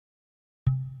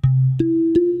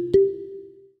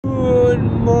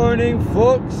Good morning,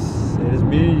 folks. It is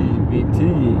me, BT,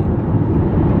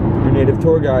 your native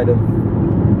tour guide of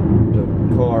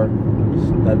the car.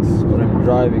 That's what I'm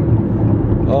driving.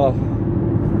 Oh,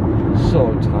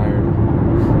 so tired.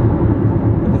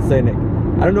 I've been saying it.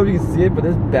 I don't know if you can see it, but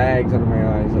there's bags under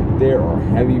my eyes. Like, there are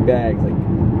heavy bags.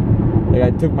 Like I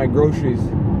took my groceries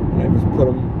and I just put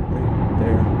them right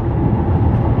there.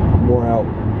 More out.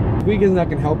 The weekend's not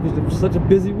gonna help because it was such a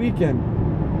busy weekend.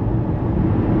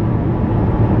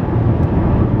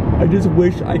 I just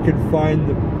wish I could find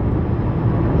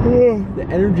the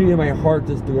energy in my heart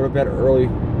just to go to bed early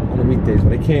on the weekdays,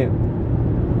 but I can't.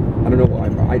 I don't know why.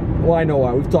 Well, I know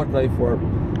why. We've talked about it before.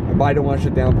 My body don't want to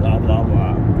shut down, blah, blah,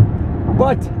 blah.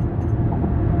 But,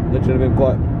 legitimate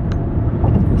but,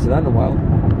 I said that in a while.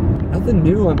 Nothing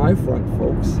new on my front,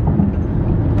 folks.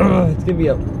 It's going to be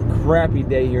a crappy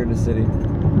day here in the city.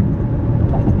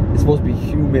 It's supposed to be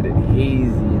humid and hazy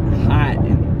and hot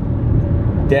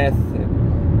and death.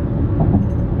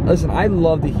 Listen, I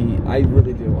love the heat. I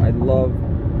really do. I love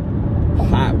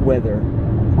hot weather.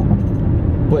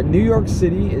 But New York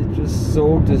City is just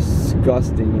so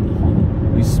disgusting in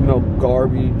heat. You smell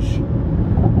garbage.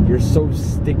 You're so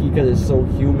sticky because it's so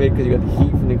humid because you got the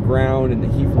heat from the ground and the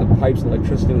heat from the pipes and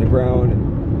electricity in the ground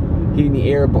and heat in the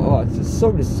air. But oh, it's just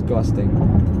so disgusting.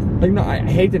 Like, no, I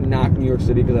hate to knock New York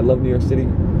City because I love New York City.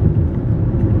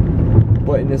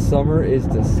 But in the summer, it's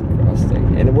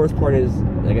disgusting. And the worst part is,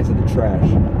 like I said, the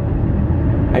trash.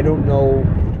 I don't know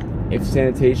if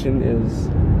sanitation is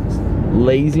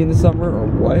lazy in the summer or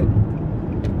what.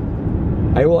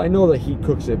 I know the heat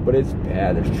cooks it, but it's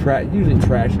bad. There's trash, usually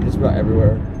trash just about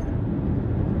everywhere.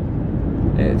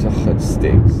 And it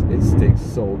stinks. It stinks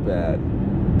so bad.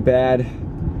 Bad.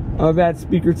 I'm a bad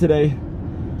speaker today.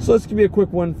 So let's give me a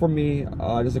quick one from me.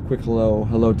 Just a quick hello.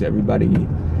 Hello to everybody.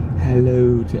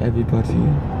 Hello to everybody.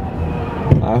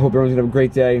 I hope everyone's gonna have a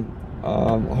great day.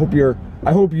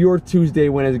 I hope your Tuesday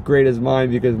went as great as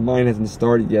mine because mine hasn't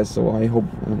started yet. So I hope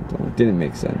it didn't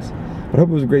make sense. But I hope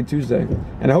it was a great Tuesday,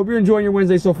 and I hope you're enjoying your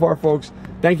Wednesday so far, folks.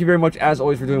 Thank you very much, as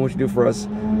always, for doing what you do for us.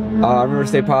 Remember to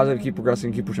stay positive, keep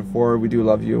progressing, keep pushing forward. We do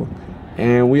love you,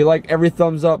 and we like every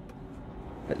thumbs up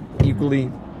equally,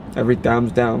 every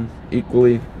thumbs down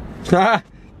equally. Get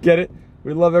it?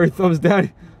 We love every thumbs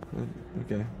down.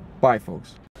 Okay. Bye,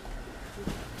 folks.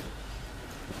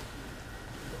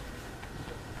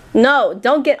 No,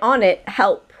 don't get on it.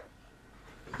 Help.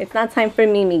 It's not time for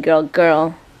Mimi,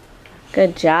 girl.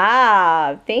 Good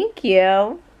job. Thank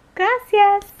you.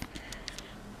 Gracias.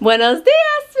 Buenos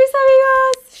dias, mis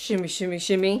amigos. Shimmy, shimmy,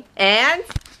 shimmy. And?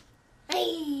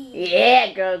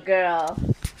 Yeah, girl.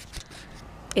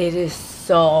 It is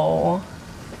so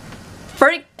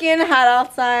freaking hot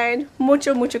outside.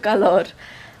 Mucho calor.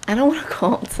 I don't want to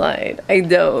go outside. I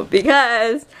don't,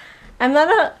 because I'm not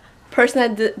a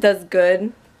person that does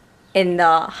good in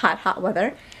the hot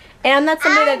weather. And I'm not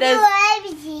somebody that does...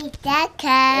 She wants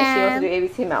to do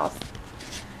ABC Mouse.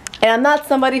 And I'm not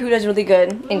somebody who does really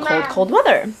good in cold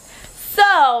weather.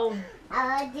 So,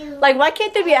 like, why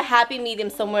can't there be a happy medium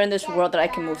somewhere in this world that I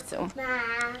can move to?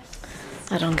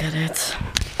 I don't get it.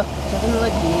 Doesn't it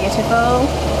look beautiful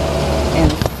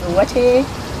and sweaty?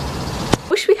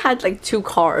 Wish we had like 2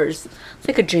 cars. It's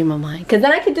like a dream of mine. Because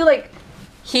then I could do like,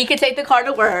 he could take the car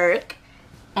to work,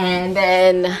 and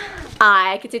then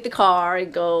I could take the car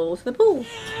and go to the pool.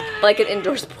 Like an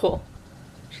indoors pool.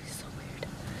 She's so weird.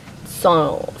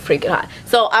 So freaking hot.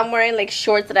 So I'm wearing like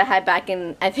shorts that I had back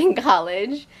in, I think,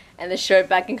 college. And the shirt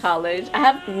back in college. I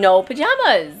have no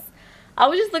pajamas. I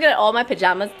was just looking at all my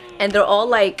pajamas and they're all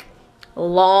like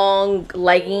long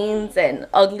leggings and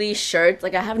ugly shirts.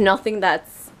 Like I have nothing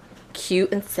that's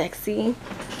cute and sexy.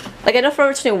 Like I know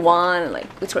Forever 21 and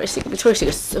like Victoria's Secret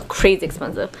is so crazy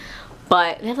expensive.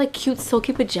 But they have like cute,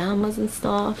 silky pajamas and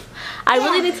stuff. I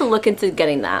really need to look into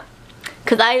getting that.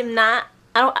 Cause I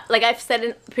don't, like I've said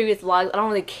in previous vlogs, I don't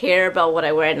really care about what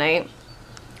I wear at night.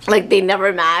 Like they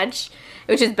never match,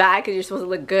 which is bad because you're supposed to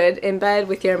look good in bed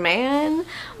with your man.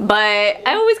 But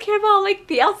I always care about like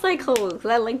the outside clothes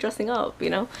because I like dressing up, you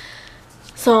know.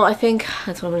 So I think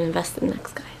that's what I'm gonna invest in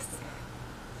next, guys.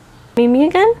 Mimi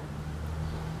again?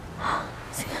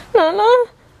 Nana?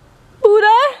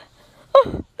 Buddha?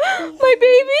 Oh, my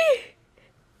baby!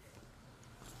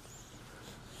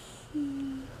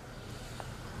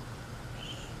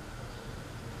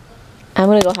 I'm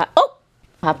gonna go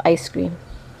have ice cream.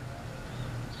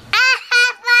 I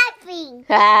have ice cream.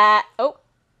 Oh.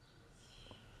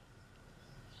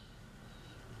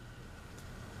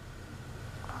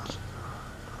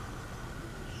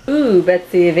 Ooh,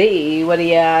 Betsy V, what are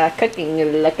you cooking,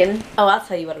 looking? Oh, I'll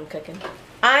tell you what I'm cooking.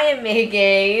 I am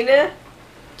making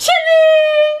chili!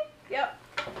 Yep.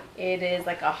 It is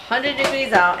like 100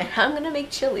 degrees out and I'm gonna make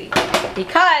chili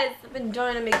because I've been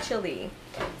enjoying to make chili.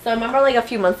 So I remember like a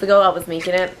few months ago I was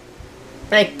making it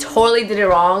and I totally did it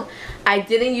wrong. I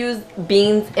didn't use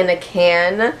beans in a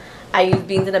can. I used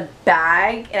beans in a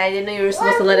bag and I didn't know you were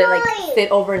supposed to let it like sit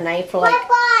overnight for like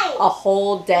a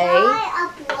whole day.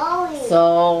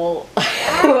 So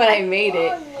when I made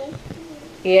it,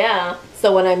 yeah.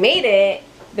 So when I made it,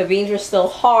 the beans were still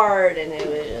hard and it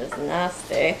was just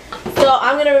nasty. So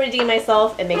I'm gonna redeem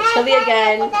myself and make chili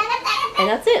again. And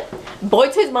that's it.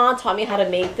 BOYTOY's mom taught me how to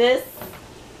make this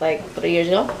like 3 years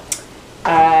ago.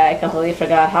 I completely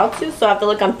forgot how to, so I have to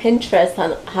look on Pinterest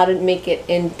on how to make it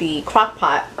in the crock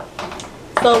pot.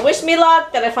 So wish me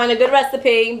luck that I find a good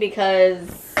recipe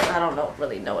because I don't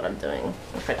really know what I'm doing.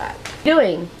 I forgot. What are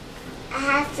you doing? I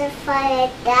have to find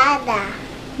Dada.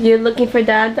 You're looking for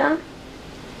Dada?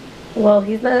 Well,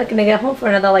 he's not gonna get home for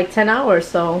another like 10 hours,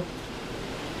 so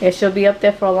yeah, she'll be up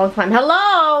there for a long time.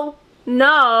 Hello?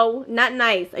 No, not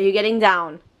nice. Are you getting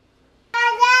down?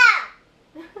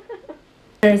 Dada!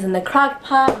 There's in the crock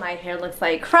pot. My hair looks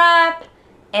like crap.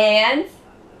 And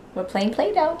we're playing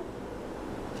Play-Doh.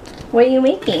 What are you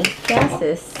making? What's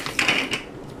this?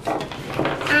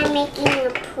 I'm making a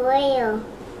Play-Doh.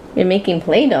 You're making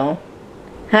Play-Doh?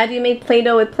 How do you make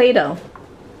Play-Doh with Play-Doh?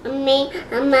 I made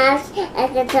a mouse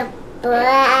and it's a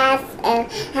glass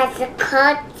and has to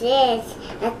cut this.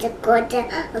 Has to cut the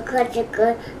has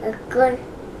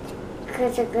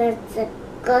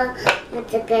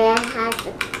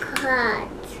to cut.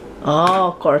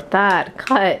 Oh, cortar,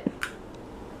 cut.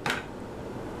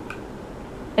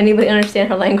 Anybody understand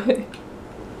her language?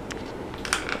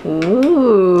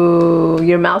 Ooh,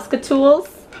 your mouse tools?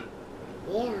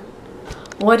 Yeah.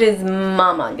 What is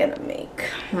Mama gonna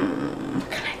make?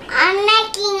 I'm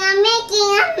making.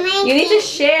 You need to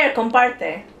share,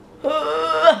 comparte.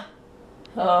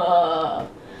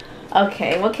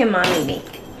 Okay, what can Mommy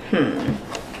make?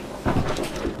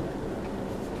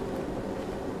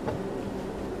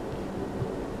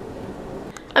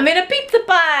 I made a pizza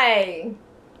pie!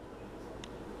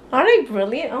 Aren't I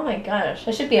brilliant? Oh my gosh,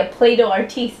 I should be a Play-Doh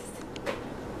artiste.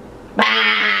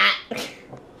 Ah!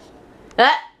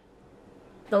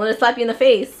 Don't let it slap you in the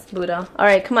face, Buddha.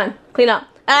 Alright, come on, clean up.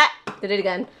 Ah! Did it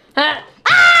again. Ah!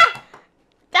 Ah!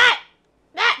 That!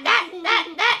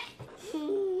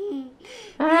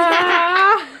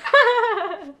 Ah!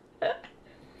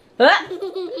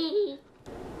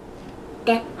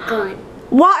 That's gone.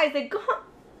 Why is it gone?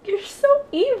 You're so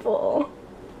evil.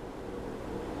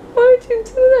 Why would you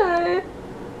do that?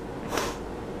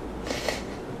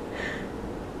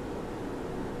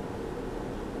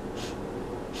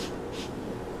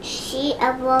 She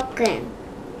awoken.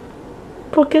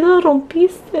 ¿Por qué lo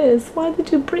rompiste? Why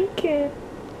did you break it?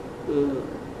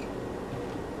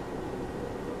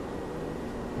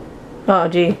 Oh,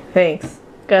 gee, thanks.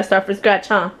 Gotta start from scratch,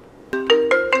 huh?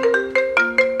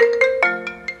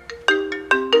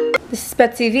 This is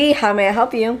Betsy V. How may I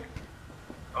help you?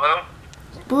 Hello?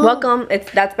 Welcome. It's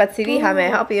That's Betsy V. How may I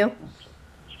help you?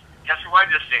 Guess who I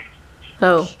just seen?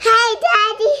 Oh. Hey,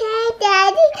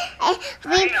 Daddy.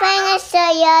 We playing a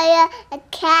Soyaya a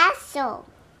castle.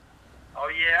 Oh,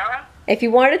 yeah? If he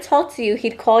wanted to talk to you,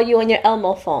 he'd call you on your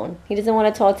Elmo phone. He doesn't want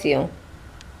to talk to you.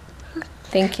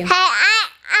 Thank you. Hey, I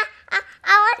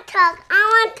want to talk. I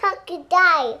want to talk to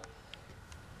Daddy.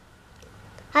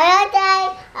 Hello, Daddy.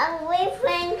 We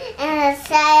playing in a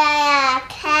Soyaya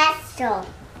castle.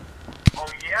 Oh,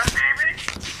 yeah,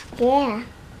 baby? Yeah.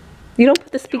 You don't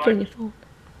put the speaker in your phone.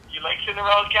 You like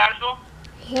Cinderella's castle?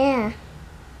 Yeah.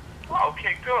 Oh,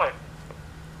 okay, good.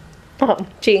 Oh,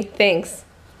 gee, thanks.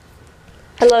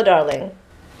 Hello, darling.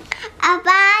 A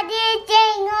body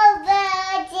jingle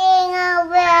bell, jingle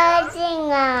bell,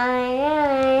 jingle.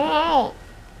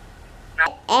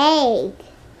 Egg.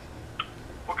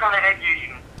 What kind of egg you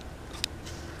eating?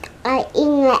 I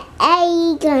eat an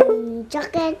egg and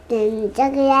chocolate and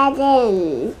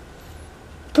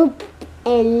poop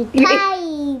and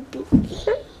pie.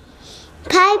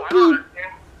 Pie.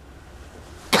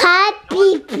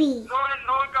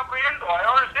 No comprehendo. I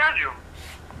don't understand you.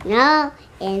 No,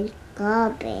 and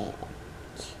garbage.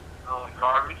 Oh,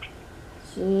 garbage.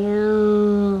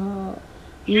 Yeah.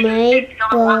 You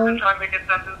become a worker Maple. trying to make it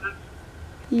sentences?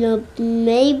 No,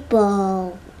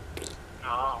 maple.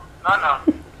 No.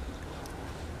 Do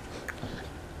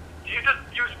you just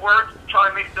use words to try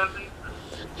to make sentences?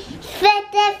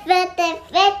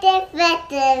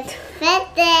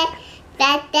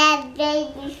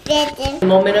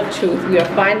 Moment of truth. We are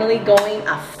finally going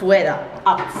afuera,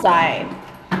 outside.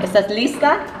 ¿Estás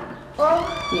lista?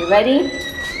 You ready?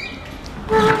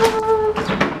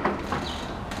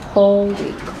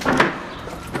 Holy crap.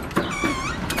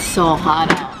 so hot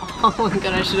out. Oh my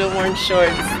god, I should have worn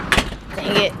shorts.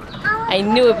 Dang it. I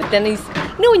knew it, but then you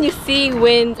know when you see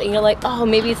wind and you're like, oh,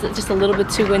 maybe it's just a little bit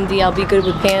too windy, I'll be good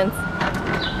with pants.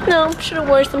 No, should have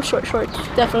worn some short shorts,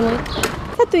 definitely.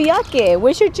 Tu jacket.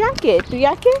 Where's your jacket? Tu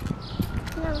jacket?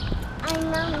 No, I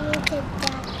don't need a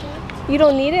jacket. You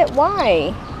don't need it?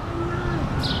 Why?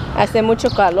 Hace mucho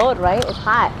calor, right? It's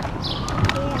hot.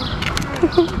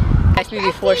 Yeah. Asked me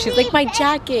before, she's like, my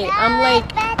jacket. I'm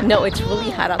like, no, it's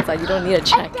really hot outside. You don't need a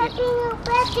jacket.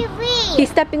 Betsy V. He's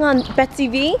stepping on Betsy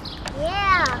V?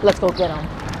 Yeah. Let's go get him.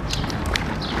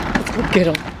 Let's go get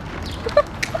him.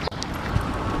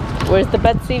 Where's the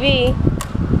Betsy V? Yeah,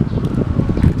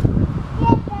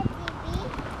 Betsy V.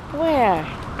 Where?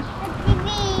 Betsy V.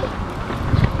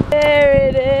 There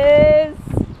it is.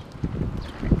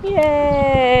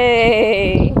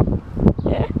 Yay.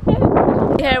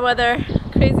 Hair weather.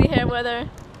 Crazy hair weather.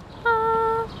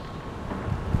 Ah.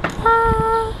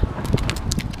 Ah.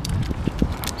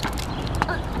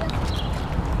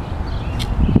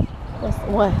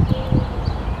 What?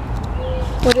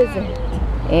 What is it?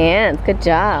 And good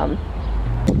job.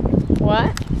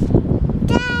 What?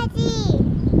 Daddy.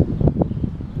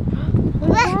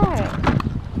 What is that?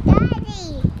 Daddy.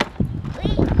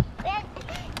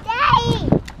 Daddy.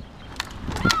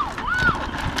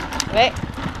 Wait.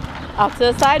 Off to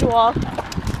the sidewalk.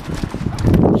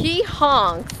 He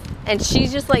honks and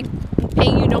she's just like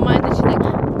paying you no mind and she's like,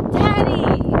 Daddy.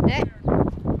 Eh.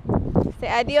 Say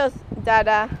adios,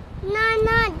 Dada.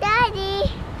 No,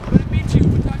 Daddy.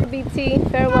 BT,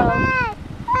 farewell.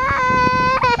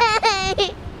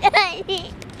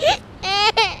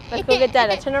 Let's go get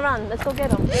Dada. Turn around. Let's go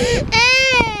get him.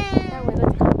 That way,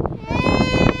 let's go.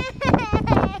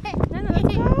 Nana, let's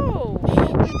go.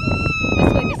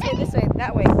 This way.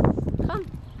 That way. Come.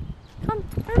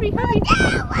 Hurry. That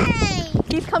way.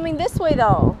 He's coming this way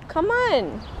though. Come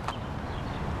on.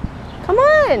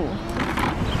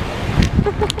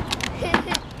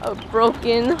 A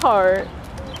broken heart.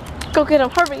 Go get him.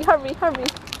 Hurry.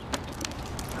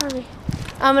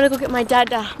 I'm gonna go get my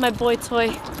dada, my boy toy.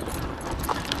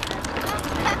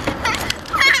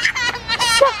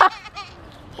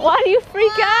 Why do you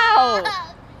freak out?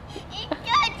 It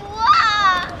says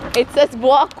walk. It says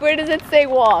walk. Where does it say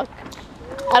walk?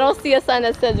 I don't see a sign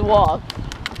that says walk.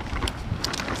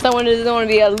 Someone doesn't want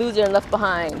to be a loser and left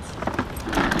behind.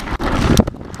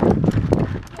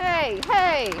 Hey!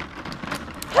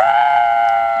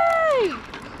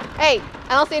 Hey!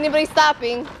 I don't see anybody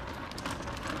stopping.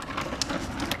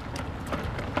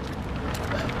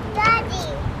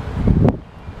 Daddy.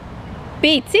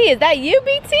 BT, is that you,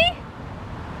 BT?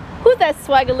 Who's that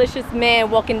swagalicious man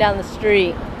walking down the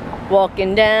street?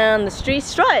 Walking down the street,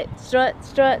 strut.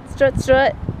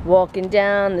 Walking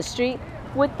down the street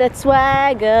with that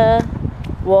swagger.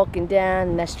 Walking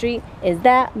down that street, is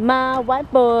that my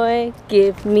white boy?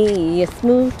 Give me a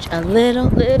smooch, a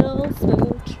little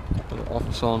smooch.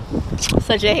 Awful song.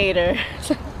 Such a hater.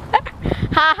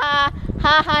 Ha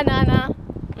ha, nana.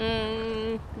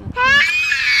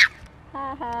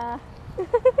 Ha ha.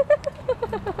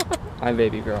 Hi,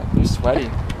 baby girl. You're sweaty.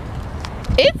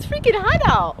 It's freaking hot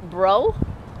out, bro.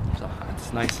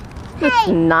 It's nice. It's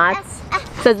not.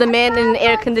 Says the man in an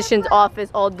air-conditioned office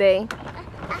all day.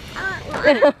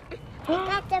 Got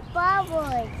the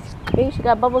bubbles. Hey, she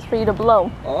got bubbles for you to blow.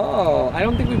 Oh, I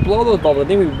don't think we blow those bubbles. I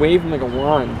think we wave them like a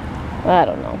wand. I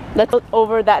don't know. Let's go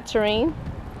over that terrain.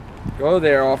 Go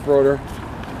there, off-roader.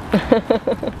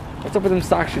 What's up with them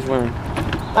socks she's wearing?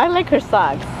 I like her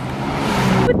socks.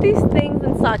 With these things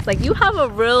and socks, like you have a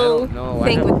real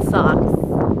thing with socks.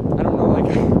 I don't know,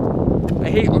 like I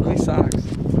hate ugly socks.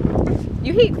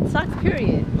 You hate socks,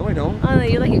 period. No, I don't. Oh no,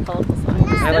 you like your colorful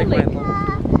socks. I like Silly.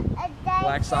 my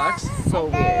black socks. So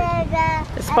weird.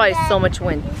 There's probably so much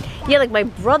wind. Yeah, like my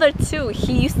brother too.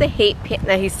 He used to hate,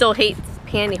 he still hates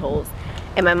pantyhose,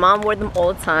 and my mom wore them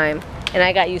all the time. And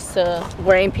I got used to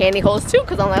wearing pantyhose too,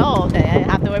 because I'm like, oh, okay,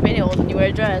 I have to wear pantyhose when you wear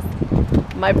a dress.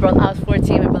 My brother, I was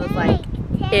 14, my brother's like,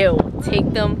 ew,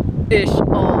 take them ish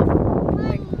off. I'm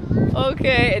like,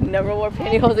 okay, and never wore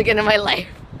pantyhose again in my life.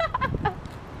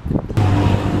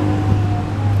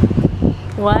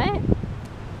 What?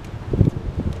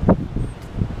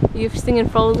 You singing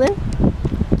Frozen?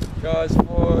 Cause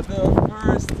for the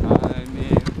first time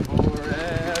in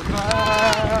forever.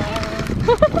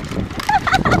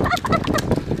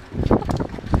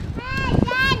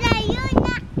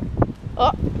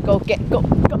 Oh, go. For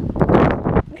the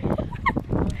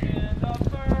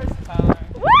first time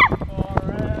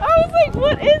forever. I was like,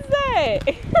 what is that?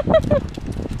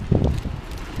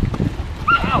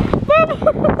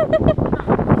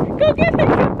 Go get it.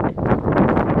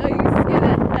 Oh, you scared the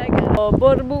heck out. Oh,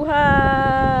 burbuja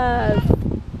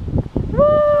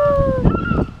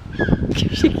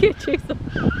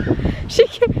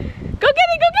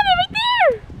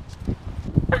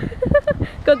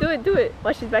Go do it, do it.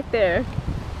 While she's back there.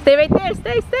 Stay right there,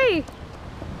 stay.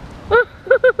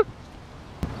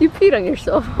 You peed on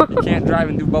yourself. You can't drive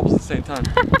and do bubbles at the same time.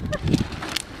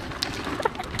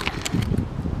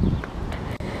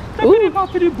 Ooh.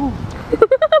 That's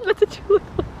what you look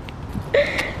like.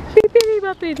 Bippity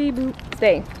boppity boo.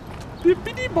 Stay.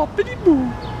 Bippity boppity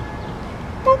boo.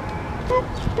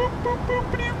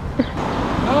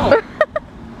 No.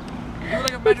 Do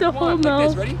like a magic a whole wand, like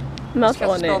this. Ready? Mouth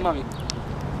Just on spell it. mommy.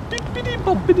 Bippity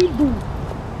boppity boo.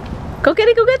 Go get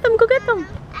it, go get them, go get them.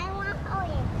 I want to hold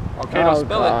it. Okay, don't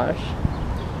spell it.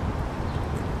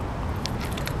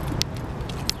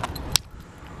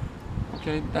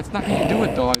 Okay, that's not how you do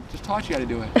it though. I just taught you how to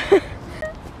do it.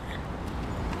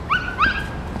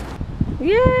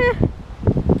 Yeah.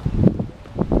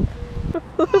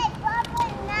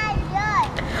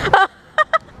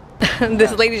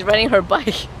 This lady's riding her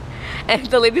bike. And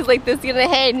the lady's like this, you know,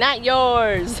 hey, not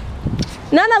yours.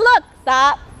 Nana, look,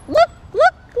 stop. Look.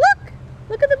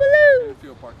 Look at the balloon.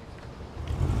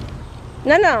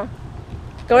 No.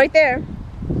 Go right there.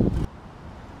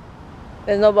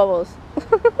 There's no bubbles. It's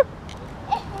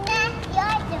not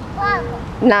yours, the bubble.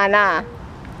 Nah.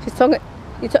 She's talking.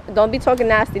 Don't be talking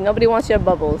nasty. Nobody wants your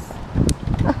bubbles.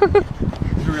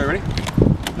 You ready?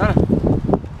 Nana.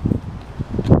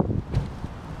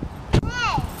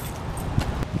 Hey.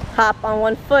 Hop on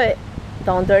one foot.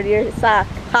 Don't dirty your sock.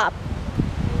 Hop.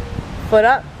 Foot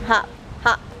up. Hop.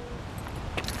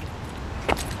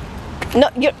 No,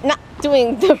 you're not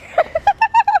doing the...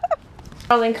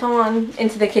 Darling, come on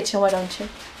into the kitchen, why don't you?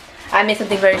 I made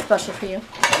something very special for you.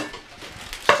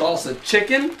 Salsa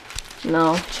chicken?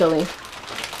 No, chili.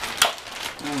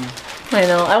 I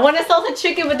know. I want a salsa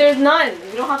chicken, but there's none.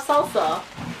 We don't have salsa.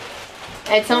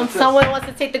 And someone wants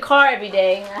to take the car every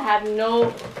day. I have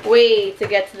no way to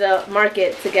get to the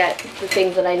market to get the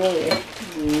things that I need.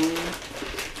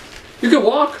 You could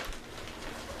walk.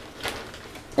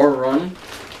 Or run.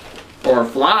 Or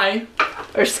fly.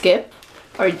 Or skip.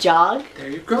 Or jog. There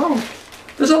you go.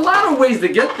 There's a lot of ways to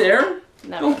get there.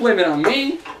 Never. Don't blame it on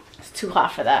me. It's too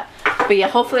hot for that. But yeah,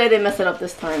 hopefully I didn't mess it up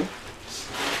this time.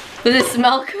 Does it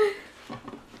smell good?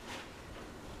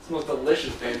 It smells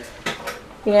delicious, babe.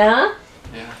 Yeah?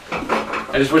 Yeah.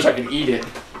 I just wish I could eat it.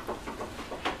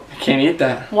 I can't eat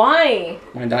that. Why?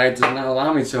 My diet does not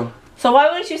allow me to. So why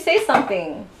wouldn't you say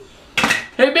something?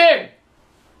 Hey, babe!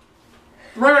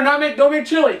 Remember, don't make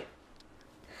chili.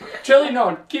 Chili,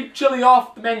 no. Keep chili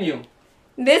off the menu.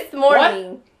 This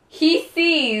morning, he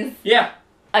sees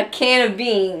a can of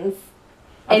beans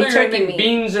and turkey meat.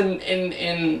 Beans and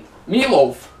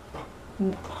meatloaf.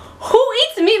 Who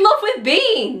eats meatloaf with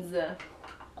beans?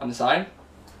 On the side?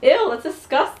 Ew, that's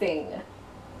disgusting.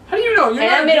 How do you know? And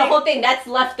I made a whole thing. That's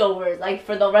leftovers, like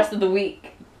for the rest of the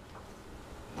week.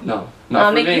 No,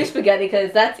 I'll make you spaghetti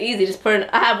because that's easy. Just put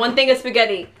I have one thing of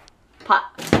spaghetti. Pot.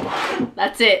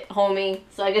 That's it, homie.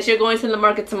 So I guess you're going to the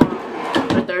market tomorrow.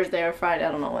 Or Thursday or Friday.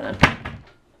 I don't know when.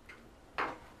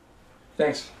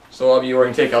 Thanks. So I'll be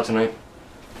ordering takeout tonight.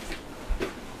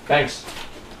 Thanks.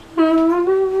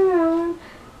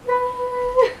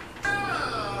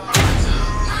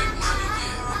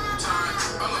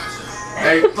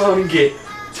 Make money, get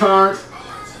turned.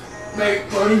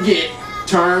 Make money, get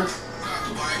turned.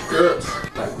 Girl.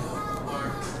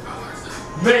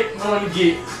 Make money,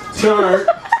 get turned.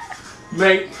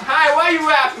 Hi, what are you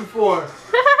laughing for?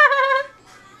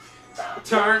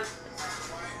 Turn.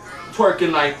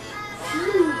 Twerking like.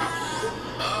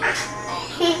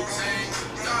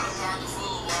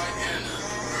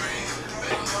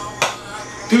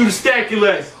 Do the stacky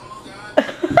leg.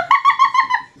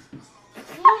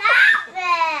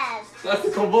 That's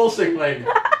the convulsing leg.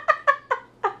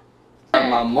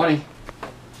 My money.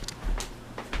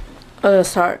 I'm gonna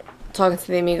start talking to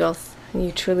the amigos, and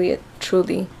you truly,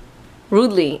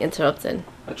 rudely interrupted.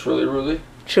 Truly.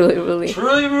 Truly.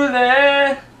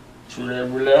 Can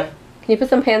you put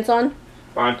some pants on?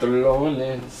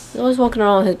 Pantalones. He's always walking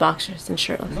around with his boxers and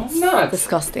shirtless. No, I'm not.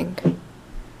 Disgusting.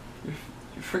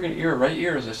 Your friggin' right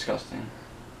ear is disgusting.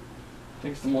 I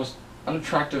think it's the most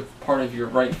unattractive part of your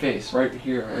right face, right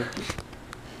here. Right here.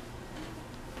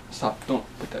 Stop! Don't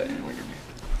put that anywhere near me.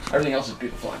 Everything else is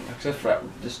beautiful on you, except for that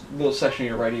this little section of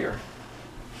your right ear.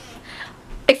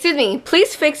 Excuse me,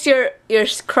 please fix your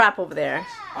crap over there.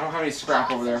 I don't have any scrap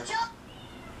over there.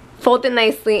 Fold it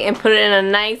nicely and put it in a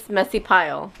nice messy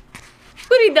pile.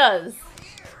 What he does.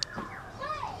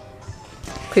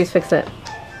 Please fix it.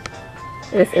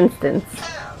 This instance.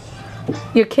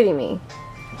 You're kidding me.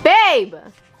 Babe!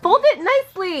 Fold it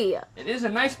nicely! It is a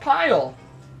nice pile.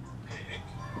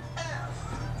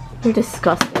 You're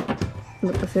disgusting.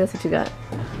 Look, see, that's what you got.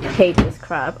 hate this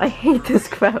crap. I hate this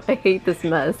crap. I hate this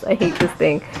mess. I hate this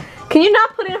thing. Can you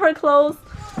not put in her clothes?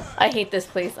 I hate this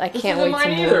place. I can't wait to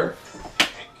move. Either.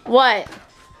 What?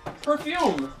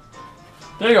 Perfume.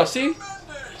 There you go. See?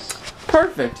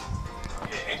 Perfect.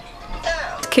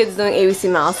 Kids doing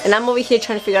ABC Mouse, and I'm over here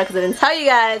trying to figure out because I didn't tell you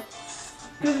guys.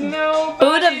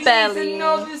 Buddha belly.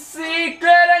 Know the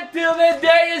secret until the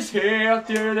day is here.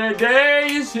 Till the day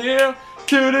is here.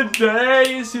 Till the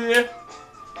day is here.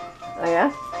 Oh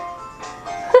yeah.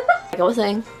 Like I was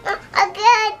saying,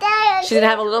 she's gonna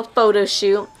have a little photo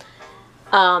shoot.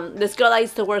 This girl I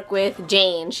used to work with,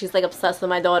 Jane, she's like obsessed with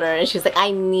my daughter, and she's like,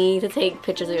 I need to take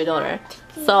pictures of your daughter.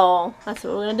 So that's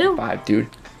what we're gonna do. High five, dude.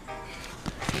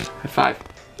 High five.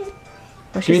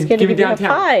 Well, she's scared to give you a high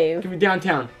five. Give me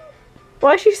downtown.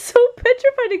 Why is she so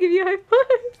petrified to give you a high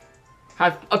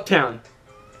five? Uptown.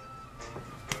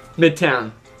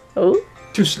 Midtown. Oh.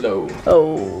 Too slow.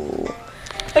 Oh.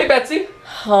 Hey, Betsy.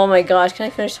 Oh my gosh, can I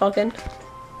finish talking?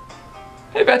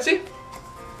 Hey, Betsy.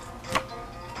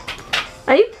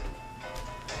 Are you?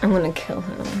 I'm gonna kill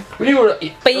him.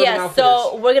 But yeah,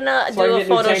 so we're gonna do a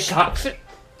photo shoot.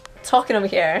 Talking over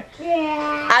here.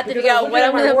 Yeah. I have to figure out what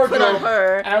I'm gonna put on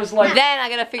her. And I was like, then I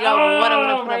gotta figure out what I'm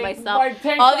gonna put on myself.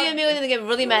 All of you immediately gonna get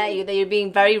really mad at you that you're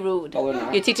being very rude. Oh, they're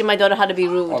not. You're teaching my daughter how to be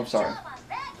rude. Oh, I'm sorry.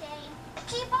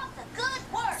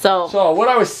 So what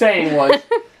I was saying was,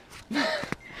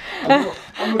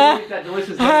 I'm gonna eat that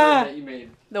delicious dinner that you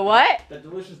made. The what? That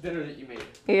delicious dinner that you made.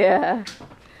 Yeah.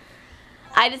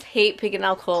 I just hate picking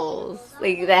out clothes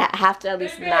like that have to at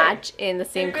least match in the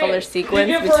same color sequence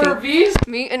between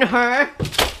me and her.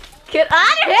 Get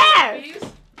out of here!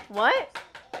 What?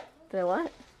 The what?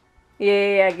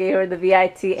 Yeah, I gave her the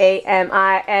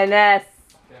VITAMINS.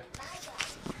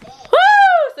 Woo!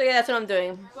 So yeah, that's what I'm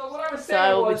doing. So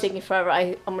I will be taking forever.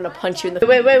 I'm gonna punch you in the.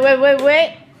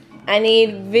 Wait! I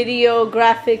need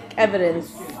videographic evidence.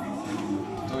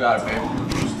 Still got it, babe.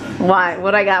 Why?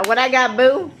 What I got? What I got,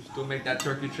 boo? Still make that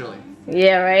turkey chili.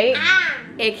 Yeah, right?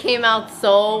 It came out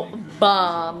so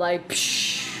bomb. Like,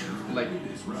 psh. Like,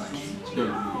 it's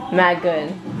good. Mad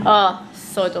good. Oh,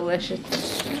 so delicious.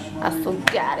 I still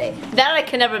got it. That I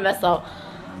can never mess up.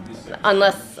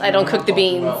 Unless I don't cook the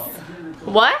beans.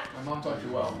 What? My mom taught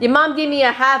you well. Your mom gave me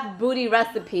a half booty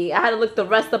recipe. I had to look the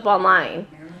rest up online.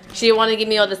 She didn't want to give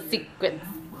me all the secrets.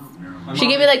 She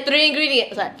gave me like 3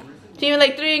 ingredients. Sorry. She gave me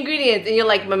like 3 ingredients, and you're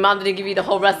like, my mom didn't give you the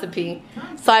whole recipe.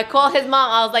 So I called his mom.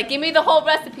 I was like, give me the whole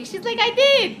recipe. She's like, I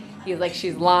did. He's like,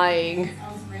 she's lying.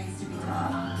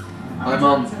 My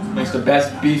mom makes the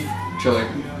best beef chili.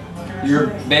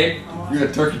 Babe, you're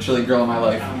the turkey chili girl in my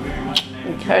life.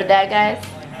 You heard that, guys?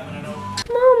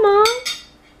 Mama,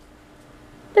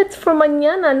 that's for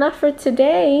mañana, not for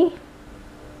today.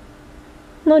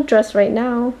 No dress right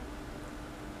now.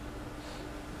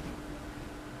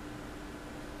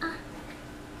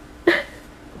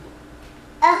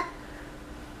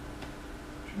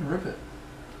 Rip it.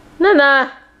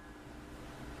 Nana.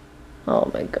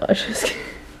 Oh my gosh.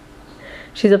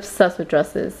 She's obsessed with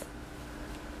dresses.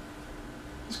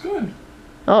 It's good.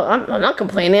 Oh, I'm not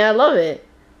complaining. I love it.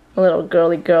 A little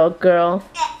girly girl. Girl.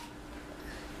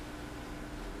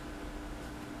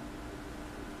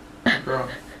 You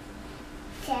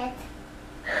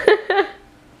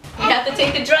have to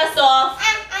take the dress off.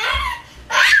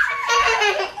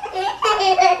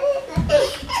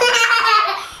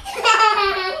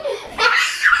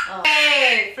 Oh.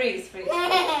 Hey, freeze. Freeze.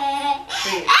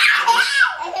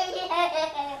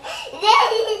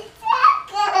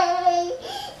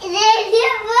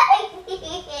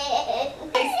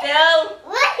 Stay still.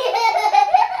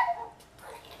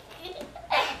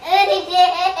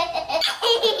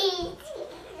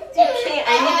 I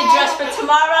need the dress for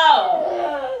tomorrow.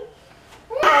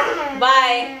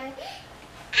 Bye.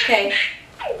 Okay.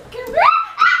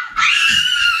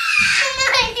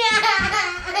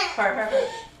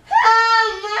 Perfect.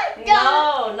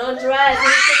 No dress.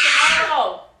 It's for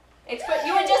tomorrow. It's for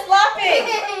you were just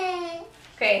laughing.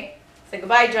 Okay. Say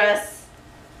goodbye, dress.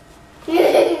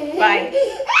 Bye.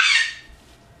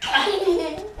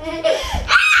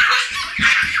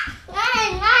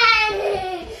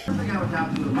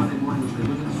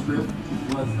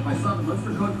 My son,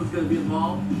 Mr. Coach, was going to be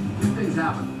involved. 2 things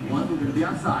happened. 1, we're going to be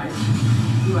outside. 2,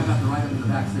 I got to ride him in the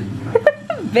back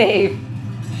seat. Babe,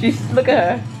 look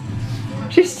at her.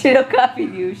 She still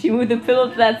copied you. She moved the pillow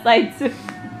to that side too.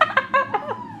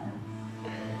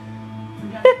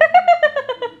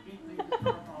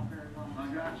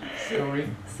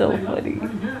 So funny.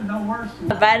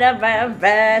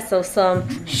 Alright. So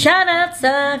some shout outs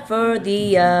for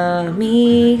the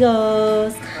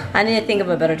amigos. I need to think of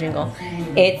a better jingle.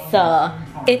 It's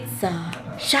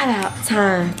Shout out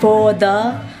time for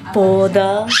the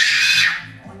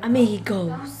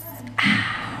amigos.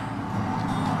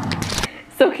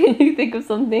 So can you think of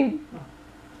something?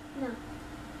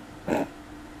 No.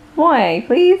 Why,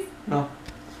 please? No.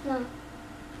 No.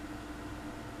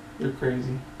 You're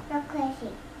crazy. You're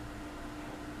crazy.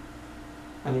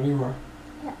 I know you are.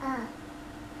 You are.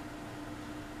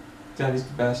 Daddy's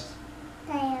the best.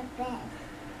 They're best.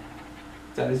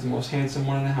 Daddy's the most handsome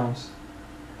one in the house.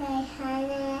 They hide in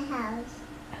the house.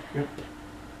 Yep.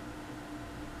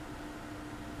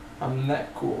 I'm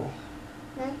that cool.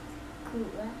 That's cool.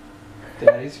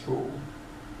 Daddy's cool.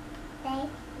 They cool.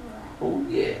 Oh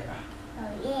yeah.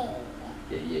 Oh yeah.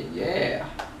 Yeah, yeah, yeah.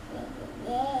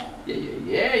 Yeah. Yeah, yeah,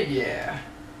 yeah, yeah.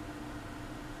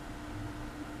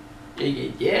 Yeah, yeah,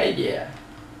 yeah, yeah.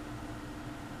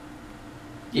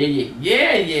 Yeah, yeah,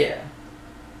 yeah, yeah.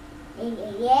 Yeah.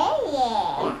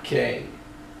 Yeah. Okay.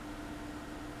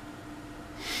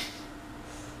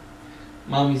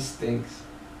 Mommy stinks.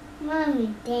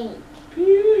 Mommy think.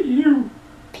 Pew.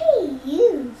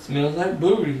 P.U. Smells like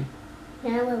booty.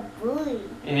 Now a boy.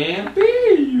 And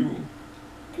pew.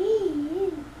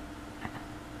 P.U.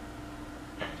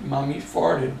 Mommy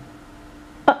farted.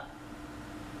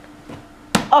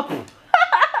 Up.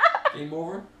 Game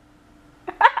over?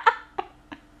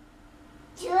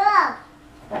 Drop.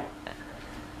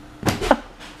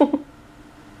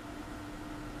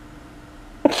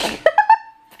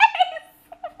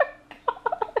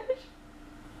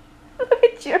 Look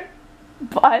at your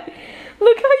butt.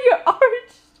 Look how you're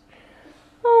arched.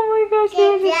 Oh my gosh,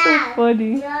 Good you're so job.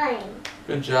 funny. Drawing.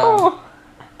 Good job. Oh.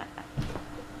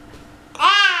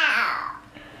 Ow.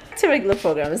 It's a regular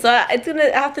program, so I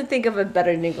have to think of a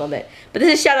better name on it. But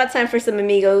this is shout out time for some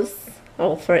amigos.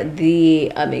 Oh, for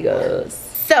the amigos.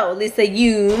 So Lisa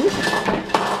Yoon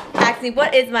asked me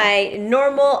what is my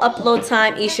normal upload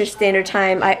time, Eastern Standard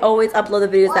Time. I always upload the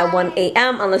videos at 1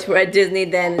 a.m. unless we're at Disney,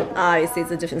 then obviously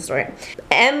it's a different story.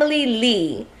 Emily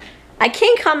Lee. I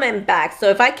can't comment back, so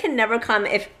if I can never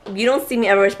comment, if you don't see me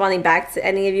ever responding back to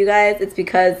any of you guys, it's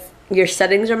because your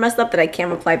settings are messed up that I can't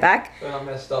reply back. They're not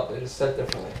messed up, they're just set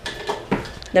differently.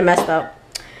 They're messed up.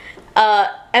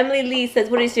 Emily Lee says,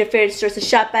 what is your favorite store to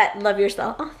shop at? Love your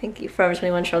style. Oh, thank you. Forever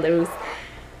 21, Charlotte Russe.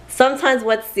 Sometimes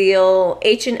Wet Seal,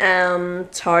 H&M,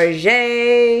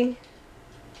 Target.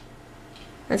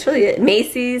 That's really it.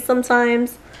 Macy's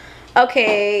sometimes.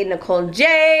 Okay, Nicole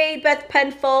J, Beth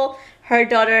Penfold, her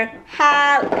daughter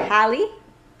Hallie,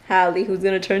 who's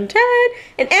gonna turn 10,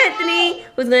 and Anthony,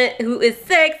 who is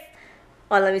 6.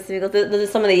 Oh, let me see. Those are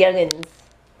some of the youngins.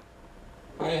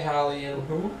 Hi, Hallie and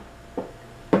who?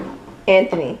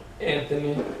 Anthony.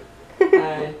 Anthony.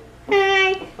 Hi.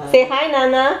 Hi. Say hi,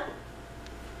 Nana.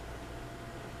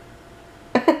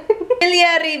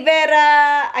 Lilia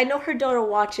Rivera. I know her daughter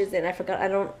watches it. I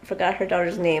forgot her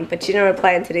daughter's name, but she didn't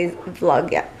reply in today's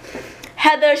vlog yet.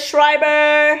 Heather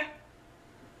Schreiber.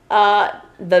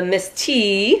 The Miss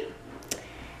T.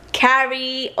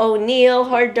 Carrie O'Neill,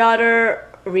 her daughter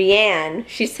Rianne.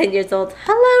 She's 10 years old.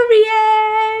 Hello,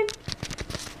 Rianne.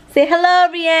 Say hello,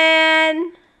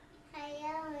 Rianne.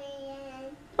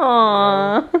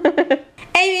 Aww.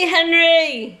 Amy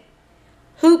Henry.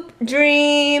 Hoop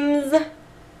Dreams.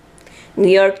 New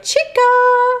York Chica.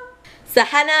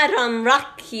 Sahana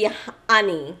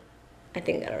Ramrakiani. I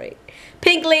think I got it right.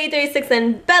 Pink Lady 36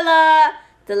 and Bella.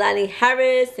 Delaney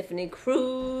Harris. Tiffany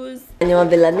Cruz. Daniel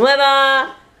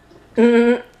Villanueva.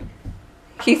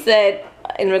 He said,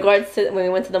 in regards to when we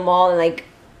went to the mall and like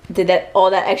did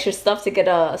all that extra stuff to get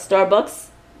a Starbucks.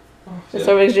 The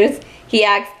Starbucks drinks. He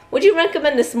asked, would you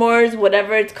recommend the s'mores,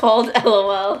 whatever it's called?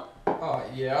 LOL.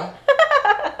 Yeah.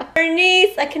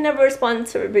 Bernice, I can never respond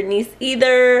to Bernice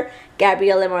either.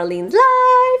 Gabrielle and Marlene's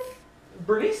live.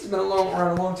 Bernice has been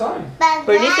around a long time.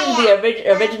 Bernice is the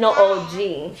original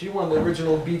OG. She's one of the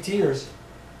original BTers.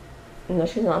 No,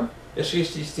 she's not. Yeah,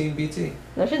 she's Team BT.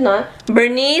 No, she's not.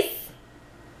 Bernice.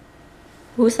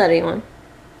 Who's that anyone?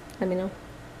 Let me know.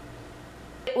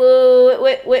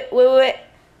 Wait.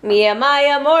 Mia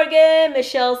Maya Morgan,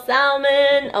 Michelle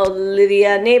Salmon,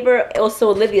 Olivia Neighbor. Also,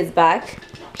 Olivia's back.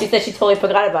 She said she totally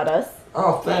forgot about us.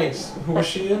 Oh, thanks. Who was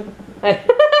she in?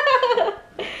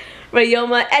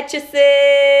 Rayoma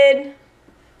Etchison,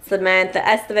 Samantha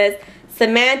Estevez,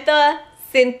 Samantha,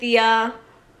 Cynthia,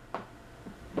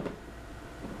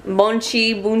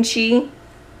 Bunchi,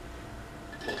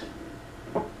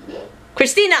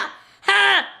 Christina.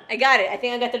 Ha! I got it. I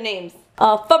think I got their names.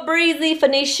 Fabrizi,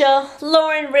 Phoenicia,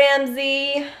 Lauren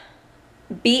Ramsey,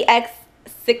 BX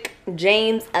Sick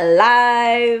James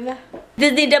Alive,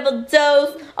 Disney Double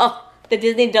Dose. Oh, the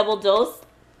Disney Double Dose.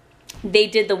 they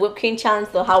did the whipped cream challenge,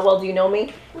 so how well do you know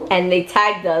me? And they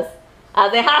tagged us. I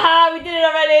was like, haha, we did it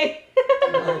already.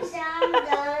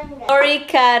 Lori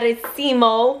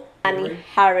Carissimo. Annie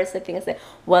Harris, I think I said.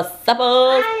 What's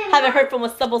Supples? Haven't heard from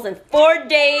What's Supples in 4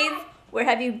 days. Where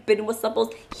have you been, What's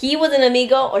Supples? He was an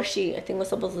amigo, or she. I think What's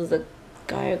Supples is a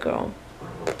guy or girl.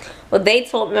 Well, they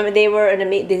told, remember, they were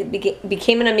they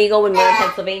became an amigo when we were in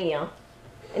Pennsylvania.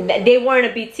 And they weren't a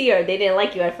BTer. They didn't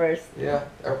like you at first. Yeah,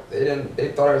 they didn't.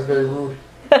 They thought I was very rude.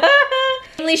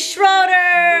 Emily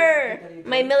Schroeder,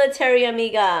 my military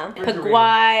amiga.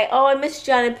 Paguay. Oh, I miss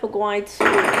Janet Paguay too.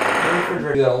 In the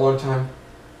refrigerator that a long time.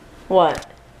 What?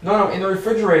 No, in the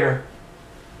refrigerator.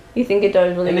 You think it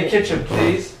does really? In the kitchen,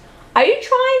 please. Are you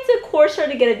trying to coerce her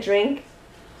to get a drink?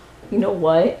 You know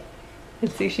what?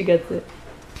 Let's see if she gets it.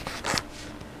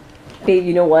 Babe,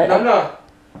 you know what? No.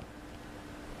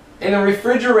 In the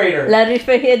refrigerator. La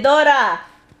refrigeradora.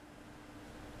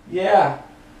 Yeah.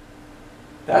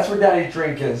 That's where Daddy's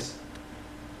drink is.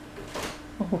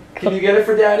 Oh, can you get it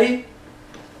for Daddy?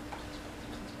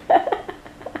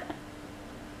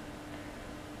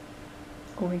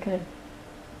 Oh my god.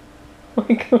 Oh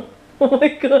my god. Oh my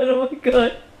god. Oh my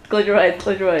god. Close your eyes.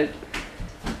 Close your eyes.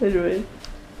 Close your eyes.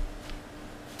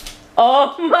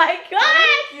 Oh my god!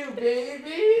 Thank you,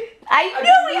 baby. I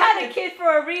knew we had a kid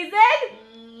for a reason.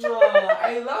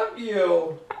 I love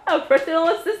you. A personal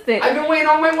assistant. I've been waiting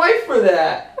on my wife for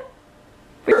that.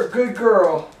 You're a good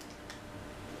girl.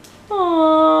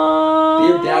 Aww.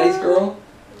 You're Daddy's girl.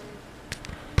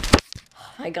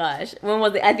 Oh my gosh. When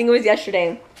was it? I think it was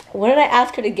yesterday. What did I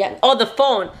ask her to get? Oh, the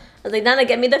phone. I was like, Nana,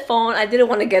 get me the phone. I didn't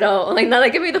want to get out. I'm like, Nana,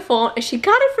 get me the phone. And she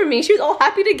got it for me. She was all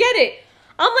happy to get it.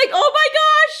 I'm like, oh my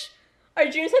gosh.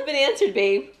 Our dreams have been answered,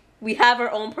 babe. We have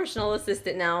our own personal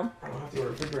assistant now. I don't have to go to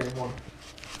the refrigerator anymore.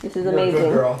 This is You're amazing. a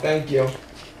good girl. Thank you.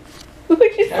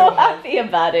 She's so happy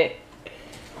about it.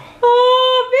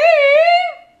 Oh,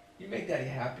 babe. You make Daddy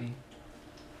happy.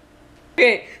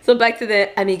 Okay, so back to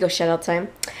the amigo shout out time.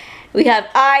 We have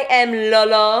I am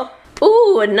Lolo.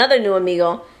 Ooh, another new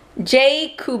amigo.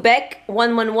 J Kubek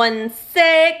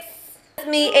 1116. That's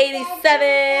me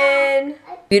 87.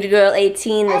 Beauty Girl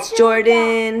 18. That's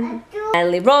Jordan.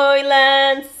 Natalie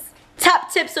Roylance.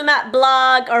 Top tips from Matt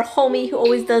Blog, our homie who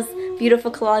always does beautiful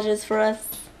collages for us.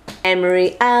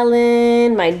 Anne-Marie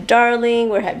Allen, my darling,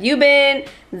 where have you been?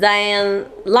 Zion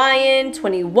Lion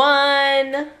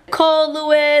 21. Cole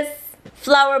Lewis.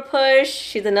 Flower Push,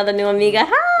 she's another new amiga.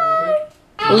 Hi!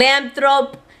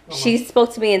 Lamthrop, she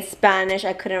spoke to me in Spanish.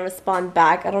 I couldn't respond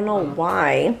back. I don't know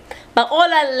why. But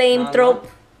hola, Lamthrop.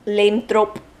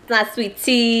 Lamthrop. Not Sweet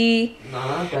Tea.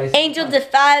 Angel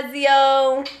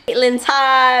DeFazio. Caitlin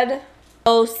Todd.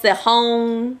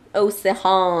 Osehan.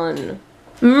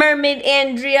 Mermaid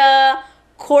Andrea.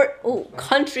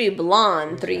 Country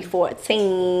Blonde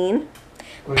 314.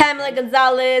 Pamela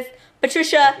Gonzalez.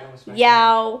 Patricia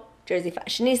Yao. Jersey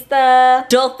Fashionista,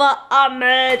 Jolfa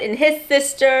Ahmed and his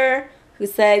sister, who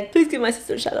said, please give my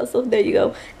sister a shout out. So there you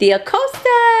go. The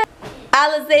Acosta,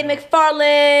 Alize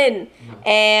McFarlane,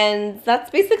 and that's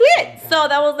basically it. So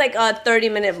that was like a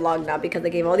 30-minute vlog now because I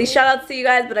gave all these shout outs to you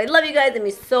guys, but I love you guys and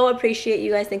we so appreciate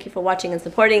you guys. Thank you for watching and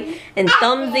supporting and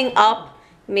thumbsing up.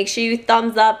 Make sure you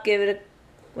thumbs up, give it a,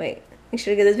 make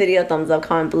sure to give this video a thumbs up,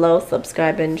 comment below,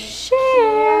 subscribe and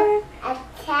share.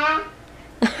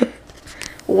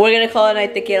 We're gonna call it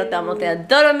night. Te quiero, te amo, te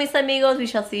adoro, mis amigos. We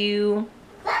shall see you.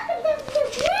 I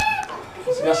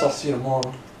guess I'll see you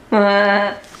tomorrow.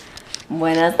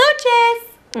 Buenas noches.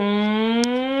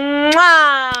 Mwah.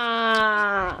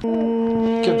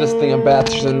 Give this thing a bath.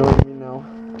 She's annoying me now.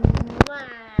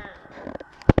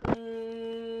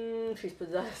 She's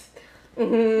possessed.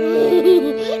 I'm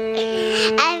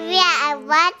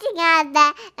watching all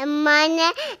that and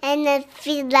money and the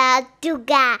feel out to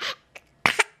God.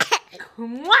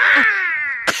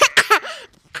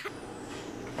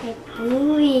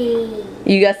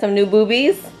 You got some new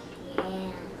boobies?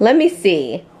 Yeah. Let me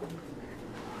see.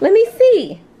 Let me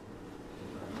see.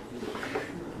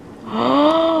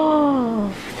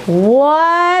 Oh,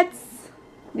 what?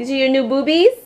 These are your new boobies?